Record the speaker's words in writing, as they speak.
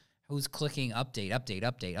who's clicking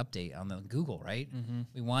update on the Google, right? Mm-hmm.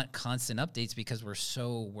 We want constant updates because we're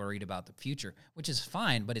so worried about the future, which is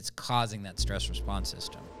fine, but it's causing that stress response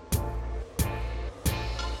system.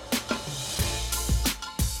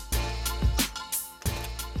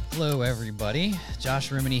 Hello, everybody. Josh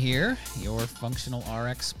Rimini here, your Functional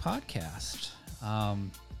RX podcast.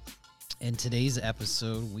 In today's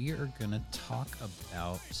episode, we are going to talk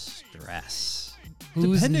about stress.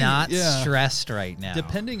 Who's not stressed right now?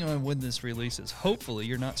 Depending on when this releases, hopefully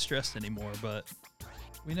you're not stressed anymore, but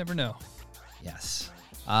we never know. Yes.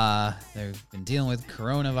 They've been dealing with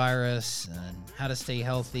coronavirus and how to stay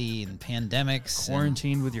healthy and pandemics.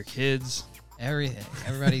 Quarantined with your kids. Everything.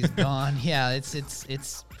 Everybody's gone. Yeah,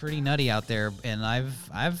 it's pretty nutty out there, and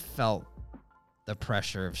I've felt the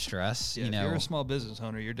pressure of stress. Yeah, you know, if you're a small business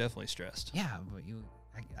owner, you're definitely stressed. Yeah, but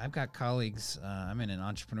I've got colleagues. I'm in an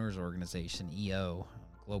entrepreneurs organization, EO,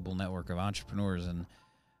 Global Network of Entrepreneurs, and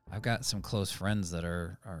I've got some close friends that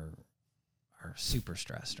are super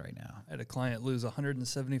stressed right now. I had a client lose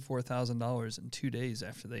 $174,000 in 2 days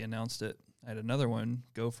after they announced it. I had another one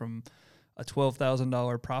go from a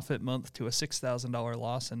 $12,000 profit month to a $6,000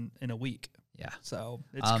 loss in a week. Yeah. So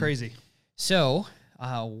it's crazy. So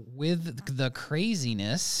with the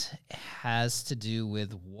craziness has to do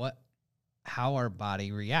with how our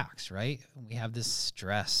body reacts, right? We have this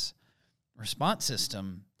stress response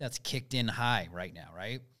system that's kicked in high right now,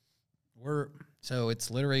 right? So it's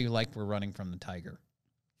literally like we're running from the tiger,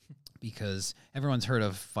 because everyone's heard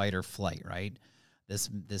of fight or flight, right?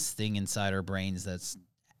 This thing inside our brains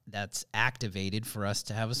that's activated for us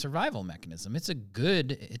to have a survival mechanism.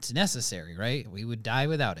 It's necessary, right? We would die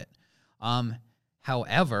without it.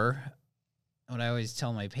 However, what I always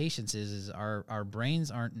tell my patients is our brains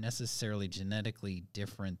aren't necessarily genetically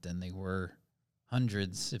different than they were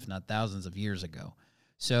hundreds, if not thousands of years ago.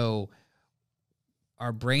 So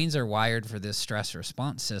our brains are wired for this stress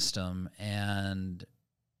response system, and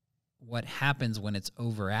what happens when it's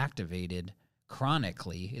overactivated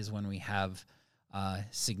chronically is when we have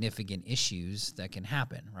significant issues that can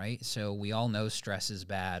happen, right? So we all know stress is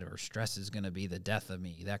bad, or stress is going to be the death of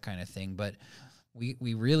me, that kind of thing. But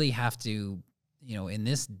we really have to, in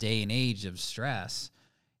this day and age of stress,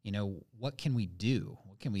 what can we do?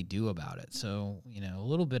 What can we do about it? So, a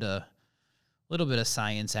little bit of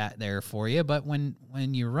science out there for you. But when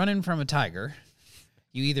you're running from a tiger,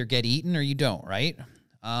 you either get eaten or you don't, right?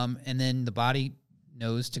 And then the body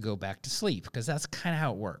knows to go back to sleep, because that's kind of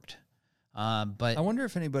how it worked. But I wonder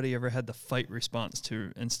if anybody ever had the fight response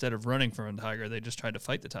to, instead of running from a tiger, they just tried to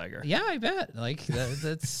fight the tiger. Yeah, I bet. Like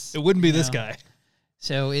that's it wouldn't be this guy.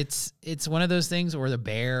 So it's one of those things, or the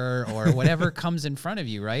bear, or whatever comes in front of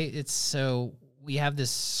you, right? So we have this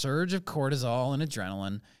surge of cortisol and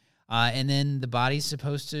adrenaline, and then the body's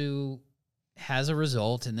supposed to has a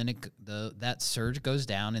result, and then that surge goes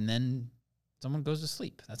down, and then someone goes to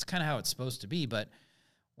sleep. That's kind of how it's supposed to be, but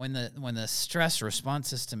when the stress response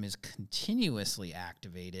system is continuously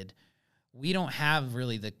activated, we don't have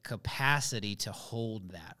really the capacity to hold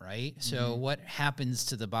that, right? Mm-hmm. So what happens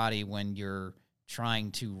to the body when you're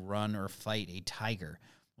trying to run or fight a tiger?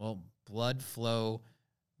 Well, blood flow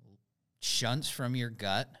shunts from your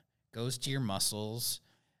gut, goes to your muscles,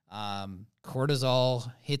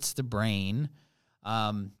 cortisol hits the brain,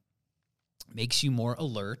 makes you more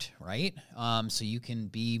alert, right? So you can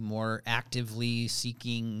be more actively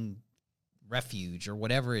seeking refuge or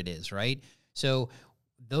whatever it is, right? So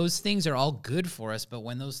those things are all good for us, but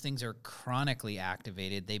when those things are chronically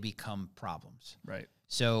activated, they become problems. Right.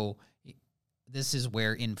 So this is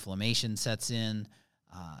where inflammation sets in,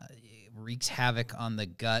 it wreaks havoc on the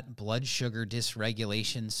gut, blood sugar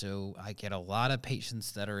dysregulation. So I get a lot of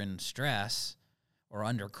patients that are in stress or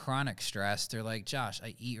under chronic stress. They're like, Josh,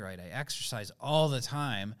 I eat right, I exercise all the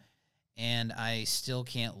time, and I still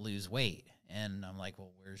can't lose weight. And I'm like,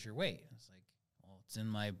 well, where's your weight? It's like, well, it's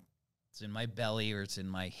in my belly, or it's in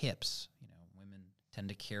my hips. Women tend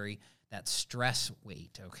to carry that stress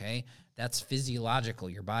weight, okay? That's physiological.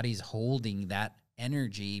 Your body's holding that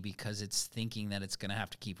energy because it's thinking that it's going to have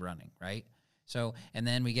to keep running, right? So, and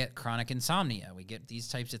then we get chronic insomnia. We get these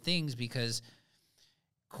types of things because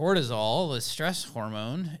cortisol, the stress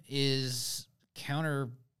hormone, is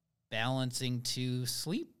counterbalancing to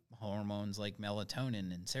sleep hormones like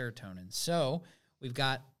melatonin and serotonin. So we've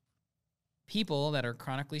got people that are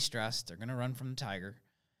chronically stressed. They're going to run from the tiger.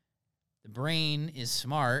 The brain is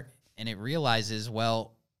smart, and it realizes,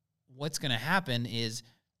 well, what's going to happen is,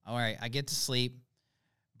 all right, I get to sleep,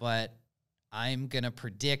 but I'm going to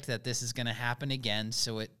predict that this is going to happen again.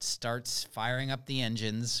 So it starts firing up the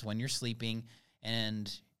engines when you're sleeping,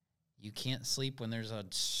 and You can't sleep when there's a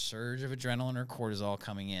surge of adrenaline or cortisol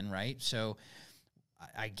coming in, right? So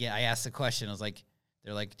I asked the question. I was like,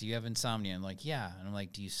 they're like, do you have insomnia? I'm like, yeah. And I'm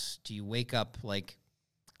like, do you wake up like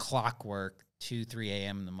clockwork 2, 3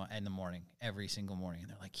 a.m. in the morning, every single morning? And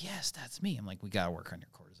they're like, yes, that's me. I'm like, we got to work on your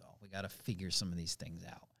cortisol. We got to figure some of these things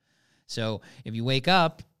out. So if you wake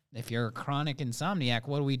up, if you're a chronic insomniac,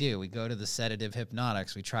 what do? We go to the sedative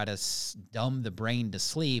hypnotics. We try to dumb the brain to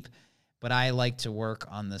sleep, but I like to work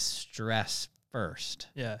on the stress first.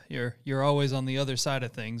 Yeah, you're always on the other side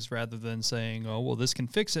of things rather than saying, "Oh, well, this can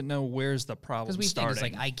fix it." No, where's the problem? Because we think it's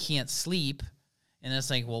like, I can't sleep, and it's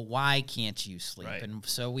like, well, why can't you sleep? Right. And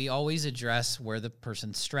so we always address where the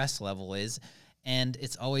person's stress level is, and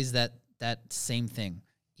it's always that same thing.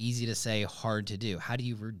 Easy to say, hard to do. How do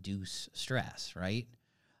you reduce stress, right?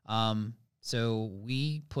 So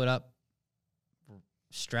we put up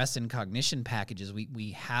stress and cognition packages.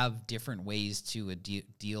 We have different ways to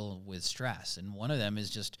deal with stress. And one of them is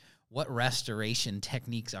just, what restoration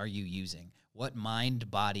techniques are you using? What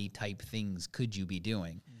mind-body type things could you be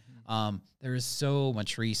doing? Mm-hmm. There is so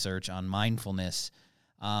much research on mindfulness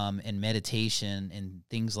and meditation and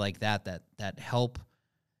things like that help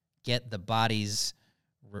get the body's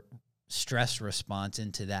stress response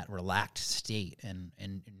into that relaxed state and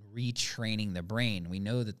retraining the brain. We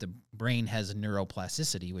know that the brain has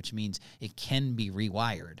neuroplasticity, which means it can be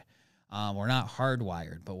rewired. We're not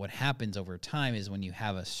hardwired, but what happens over time is when you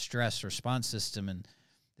have a stress response system and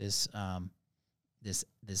this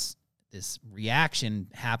reaction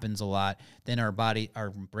happens a lot, then our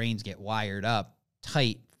brains get wired up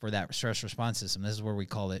tight for that stress response system. This is where we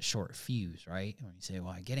call it short fuse, right? When you say,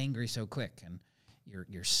 well, I get angry so quick and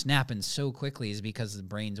you're snapping so quickly, is because the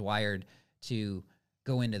brain's wired to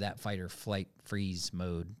go into that fight or flight freeze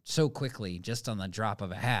mode so quickly just on the drop of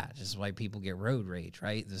a hat. This is why people get road rage,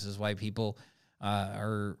 right? This is why people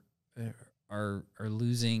are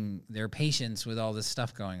losing their patience with all this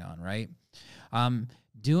stuff going on, right?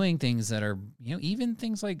 Doing things that are, even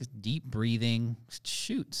things like deep breathing,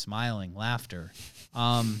 smiling, laughter,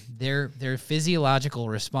 they're physiological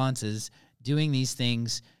responses. Doing these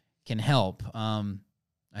things can help. I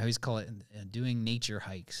always call it doing nature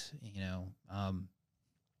hikes.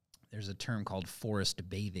 There's a term called forest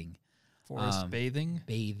bathing. Forest bathing?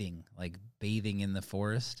 Bathing, like bathing in the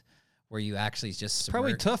forest, where you actually just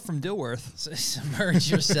probably tough from Dilworth. Submerge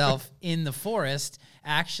yourself in the forest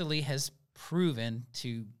actually has proven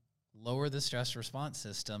to lower the stress response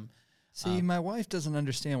system. See, my wife doesn't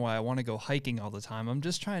understand why I want to go hiking all the time. I'm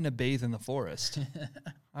just trying to bathe in the forest.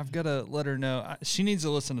 I've got to let her know. She needs to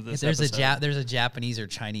listen to this episode. There's a Japanese or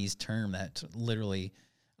Chinese term that literally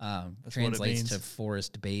translates to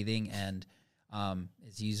forest bathing, and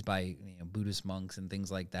is used by Buddhist monks and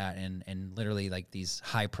things like that, and literally like these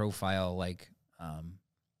high profile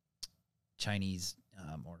Chinese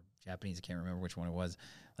or Japanese, I can't remember which one it was,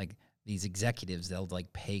 like these executives, they'll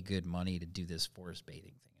like pay good money to do this forest bathing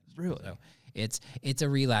thing. Really? So it's a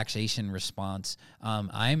relaxation response.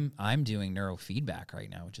 I'm doing neurofeedback right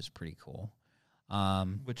now, which is pretty cool.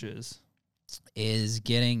 Which is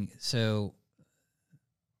getting, so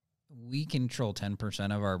we control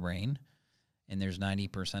 10% of our brain, and there's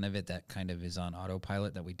 90% of it that kind of is on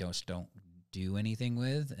autopilot that we don't do anything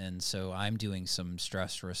with. And so I'm doing some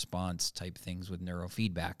stress response type things with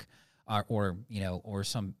neurofeedback, or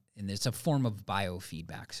some. And it's a form of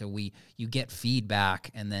biofeedback. So you get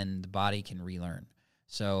feedback, and then the body can relearn.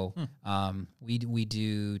 So we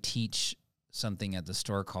do teach something at the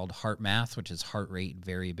store called Heart Math, which is heart rate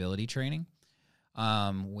variability training,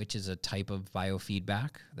 which is a type of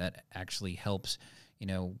biofeedback that actually helps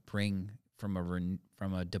bring from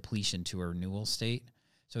a depletion to a renewal state.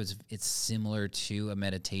 So it's similar to a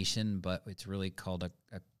meditation, but it's really called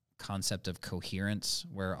a concept of coherence,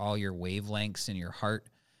 where all your wavelengths in your heart,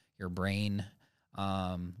 your brain,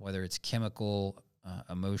 whether it's chemical,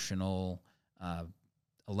 emotional,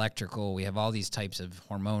 electrical, we have all these types of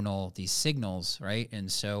hormonal, these signals, right?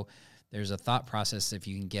 And so there's a thought process, if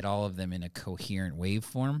you can get all of them in a coherent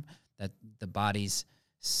waveform, that the body's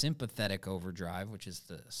sympathetic overdrive, which is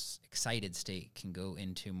the excited state, can go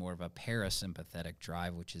into more of a parasympathetic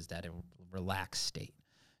drive, which is that relaxed state.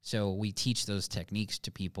 So we teach those techniques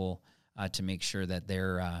to people to make sure that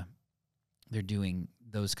they're doing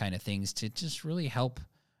those kind of things to just really help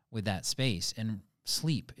with that space. And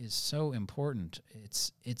sleep is so important.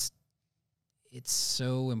 It's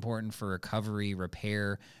so important for recovery,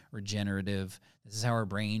 repair, regenerative. This is how our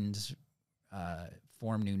brains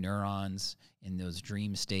form new neurons in those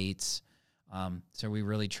dream states. So we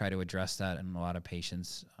really try to address that in a lot of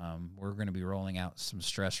patients. We're going to be rolling out some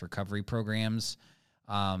stress recovery programs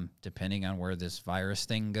depending on where this virus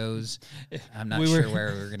thing goes. I'm not We sure were-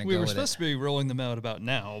 where we're going to We go were with supposed it. to be rolling them out about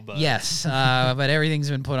now, but Yes, but everything's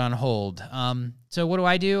been put on hold. So what do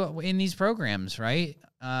I do in these programs, right?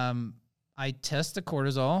 I test the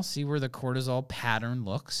cortisol, see where the cortisol pattern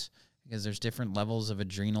looks, because there's different levels of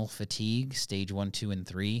adrenal fatigue, stage 1, 2, and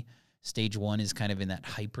 3. Stage 1 is kind of in that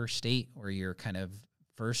hyper state where you're kind of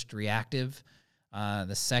first reactive.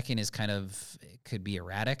 The second is kind of, it could be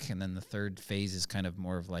erratic. And then the third phase is kind of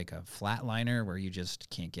more of like a flatliner where you just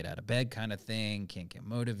can't get out of bed kind of thing, can't get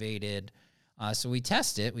motivated. So we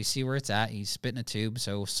test it. We see where it's at. You spit in a tube.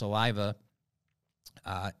 So saliva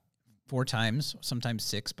 4 times, sometimes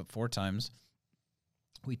 6, but 4 times.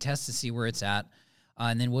 We test to see where it's at.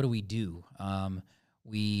 And then what do?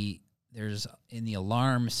 There's in the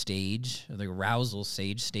alarm stage, or the arousal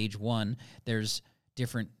stage, stage 1, there's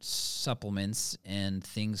different supplements and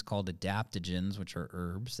things called adaptogens, which are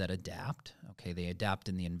herbs that adapt. Okay, they adapt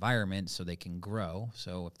in the environment so they can grow.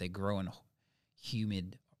 So if they grow in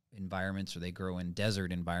humid environments or they grow in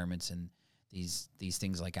desert environments, and these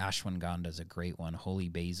things like ashwagandha is a great one, holy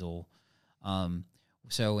basil.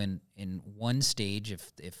 So in one stage,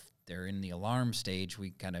 if they're in the alarm stage,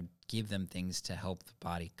 we kind of give them things to help the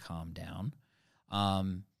body calm down.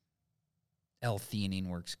 L-theanine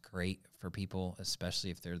works great for people,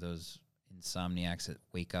 especially if they're those insomniacs that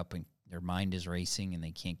wake up and their mind is racing and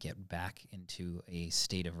they can't get back into a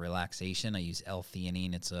state of relaxation. I use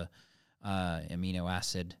L-theanine. It's a amino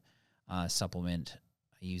acid supplement.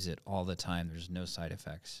 I use it all the time. There's no side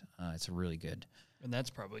effects. It's really good. and that's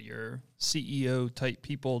probably your CEO type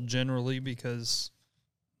people generally because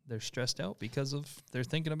they're stressed out because of they're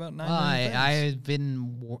thinking about 9 million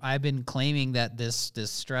things. I've been claiming that this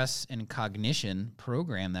stress and cognition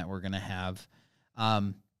program that we're going to have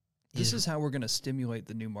This is how we're going to stimulate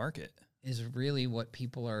the new market. is really what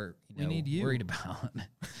people are We need you. worried about.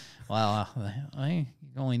 Well, I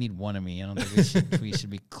only need one of me. I don't think we should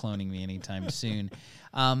be cloning me anytime soon.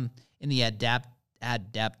 In the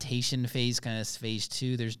adaptation phase, kind of phase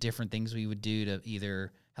 2, there's different things we would do to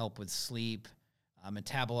either help with sleep,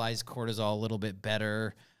 metabolize cortisol a little bit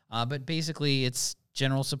better. But basically, it's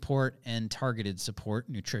general support and targeted support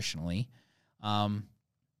nutritionally. And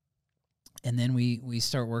then we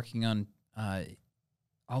start working on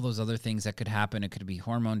all those other things that could happen. It could be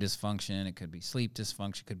hormone dysfunction. It could be sleep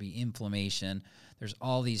dysfunction. It could be inflammation. There's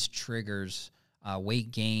all these triggers,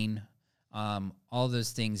 weight gain, all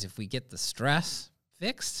those things. If we get the stress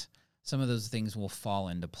fixed, some of those things will fall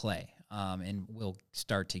into play and will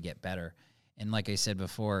start to get better. And like I said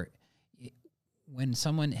before, when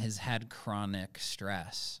someone has had chronic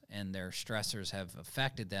stress and their stressors have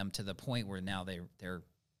affected them to the point where now they're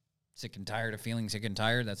sick and tired of feeling sick and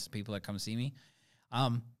tired, that's the people that come see me,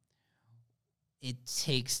 it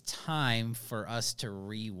takes time for us to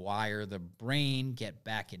rewire the brain, get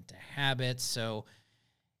back into habits. So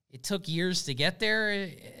it took years to get there,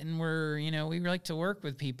 and we like to work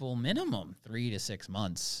with people minimum 3 to 6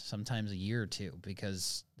 months, sometimes a year or two,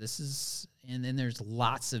 because this is, and then there's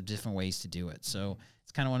lots of different ways to do it. So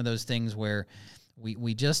it's kind of one of those things where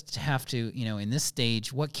we just have to, in this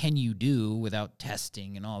stage, what can you do without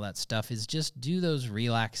testing and all that stuff is just do those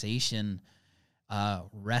relaxation,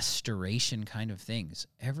 restoration kind of things.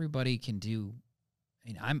 Everybody can do.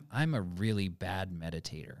 I'm a really bad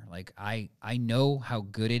meditator. Like I know how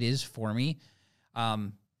good it is for me,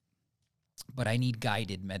 but I need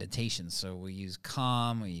guided meditation. So we use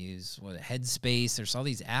Calm, we use Headspace. There's all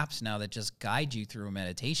these apps now that just guide you through a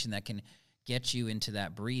meditation that can get you into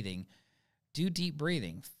that breathing. Do deep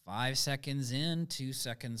breathing. 5 seconds in, 2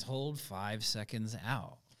 seconds hold, 5 seconds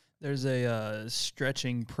out. There's a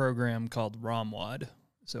stretching program called ROMWOD.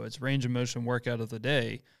 So it's range of motion workout of the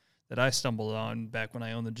day that I stumbled on back when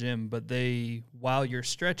I owned the gym. But while you're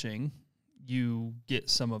stretching, you get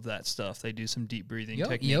some of that stuff. They do some deep breathing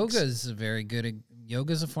techniques. Yoga is very good.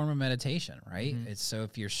 Yoga is a form of meditation, right? Mm-hmm. It's so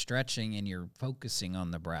if you're stretching and you're focusing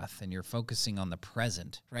on the breath and you're focusing on the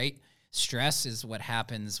present, right? Stress is what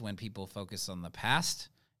happens when people focus on the past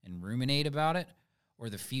and ruminate about it, or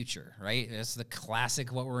the future, right? That's the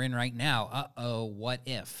classic what we're in right now. Uh-oh, what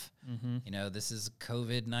if? Mm-hmm. This is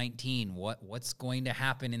COVID-19. What's going to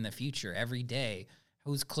happen in the future every day?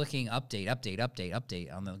 Who's clicking update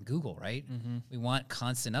on the Google, right? Mm-hmm. We want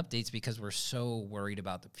constant updates because we're so worried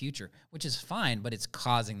about the future, which is fine, but it's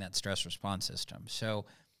causing that stress response system. So,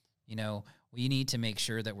 we need to make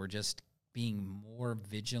sure that we're just being more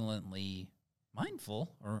vigilantly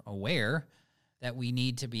mindful or aware that we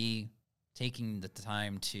need to be taking the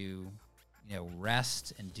time to,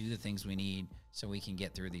 rest and do the things we need so we can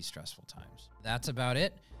get through these stressful times. That's about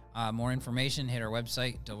it. more information, hit our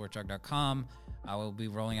website, DelawareChalk.com. We'll be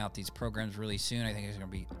rolling out these programs really soon. I think it's going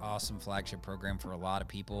to be an awesome flagship program for a lot of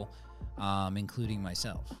people, including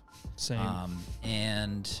myself. Same.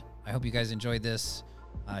 And I hope you guys enjoyed this.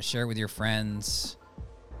 Share it with your friends.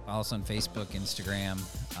 Follow us on Facebook, Instagram,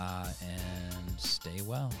 and stay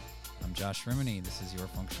well. I'm Josh Rimini. This is your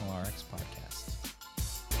Functional RX podcast.